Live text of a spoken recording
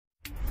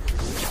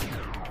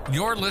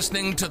You're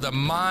listening to the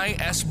My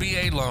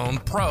SBA Loan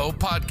Pro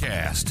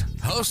podcast,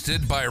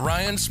 hosted by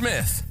Ryan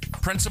Smith,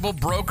 principal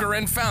broker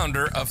and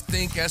founder of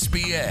Think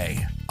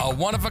SBA, a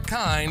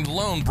one-of-a-kind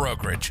loan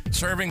brokerage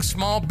serving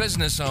small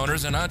business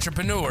owners and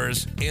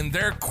entrepreneurs in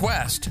their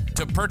quest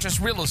to purchase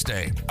real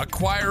estate,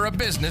 acquire a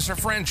business or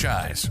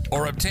franchise,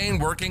 or obtain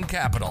working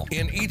capital.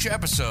 In each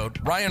episode,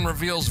 Ryan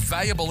reveals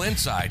valuable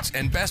insights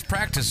and best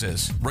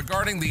practices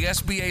regarding the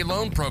SBA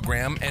loan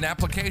program and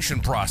application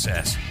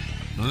process.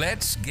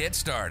 Let's get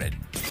started.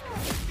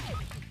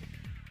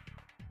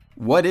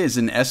 What is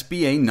an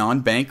SBA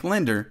non-bank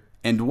lender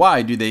and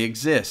why do they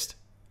exist?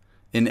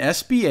 An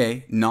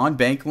SBA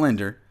non-bank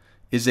lender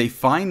is a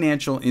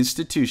financial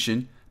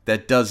institution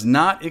that does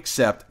not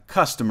accept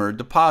customer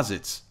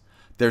deposits.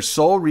 Their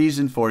sole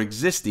reason for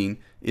existing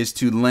is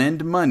to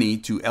lend money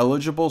to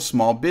eligible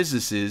small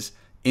businesses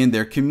in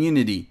their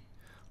community.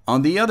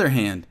 On the other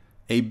hand,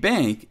 a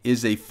bank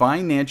is a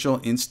financial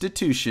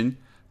institution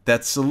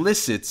that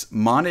solicits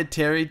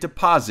monetary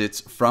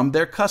deposits from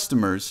their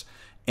customers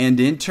and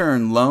in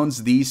turn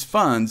loans these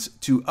funds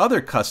to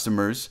other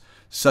customers,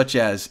 such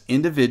as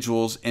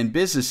individuals and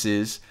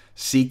businesses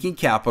seeking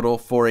capital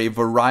for a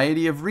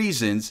variety of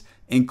reasons,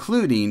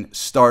 including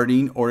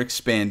starting or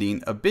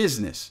expanding a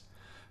business.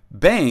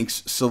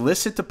 Banks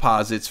solicit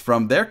deposits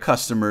from their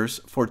customers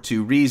for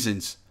two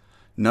reasons.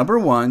 Number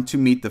one, to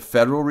meet the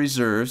Federal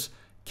Reserve's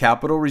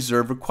capital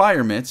reserve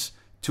requirements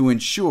to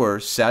ensure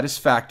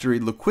satisfactory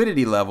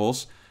liquidity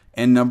levels,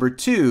 and number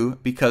two,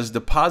 because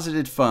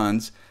deposited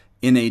funds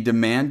in a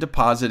demand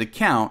deposit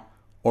account,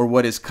 or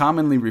what is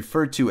commonly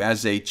referred to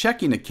as a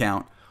checking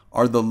account,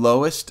 are the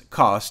lowest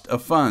cost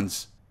of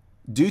funds.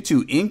 Due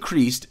to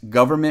increased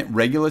government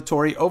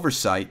regulatory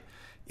oversight,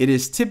 it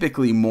is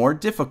typically more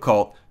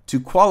difficult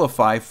to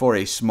qualify for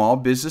a small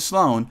business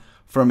loan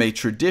from a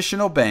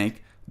traditional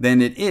bank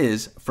than it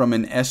is from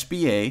an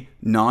SBA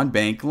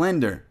non-bank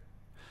lender.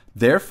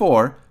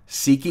 Therefore,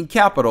 seeking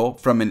capital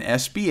from an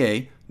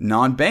SBA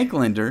non-bank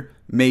lender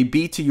may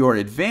be to your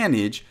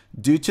advantage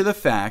due to the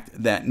fact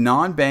that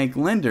non-bank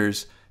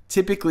lenders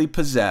typically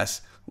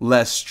possess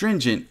less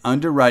stringent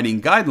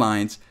underwriting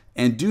guidelines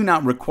and do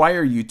not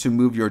require you to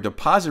move your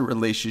deposit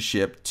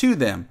relationship to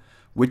them,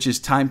 which is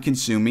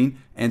time-consuming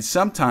and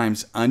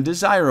sometimes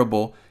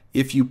undesirable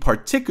if you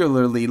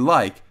particularly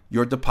like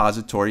your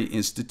depository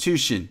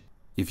institution.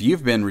 If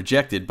you've been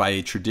rejected by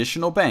a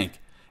traditional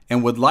bank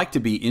and would like to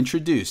be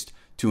introduced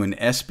to an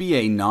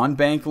SBA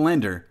non-bank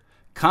lender,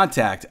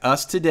 contact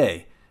us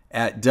today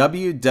at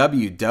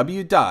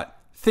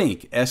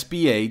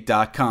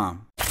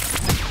www.thinksba.com.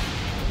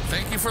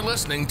 Thank you for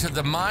listening to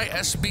the My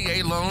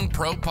SBA Loan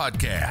Pro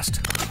podcast.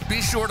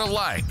 Be sure to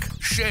like,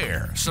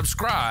 share,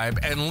 subscribe,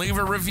 and leave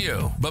a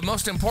review. But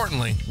most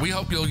importantly, we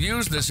hope you'll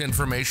use this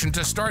information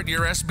to start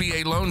your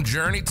SBA loan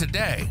journey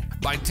today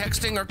by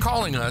texting or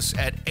calling us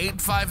at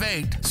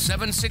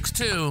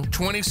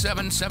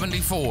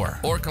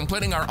 858-762-2774 or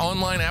completing our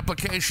online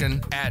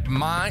application at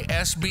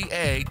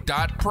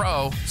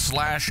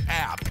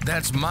mysba.pro/app.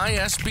 That's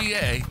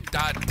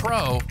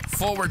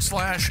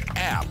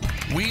mysba.pro/app.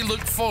 We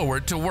look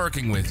forward to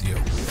working with you.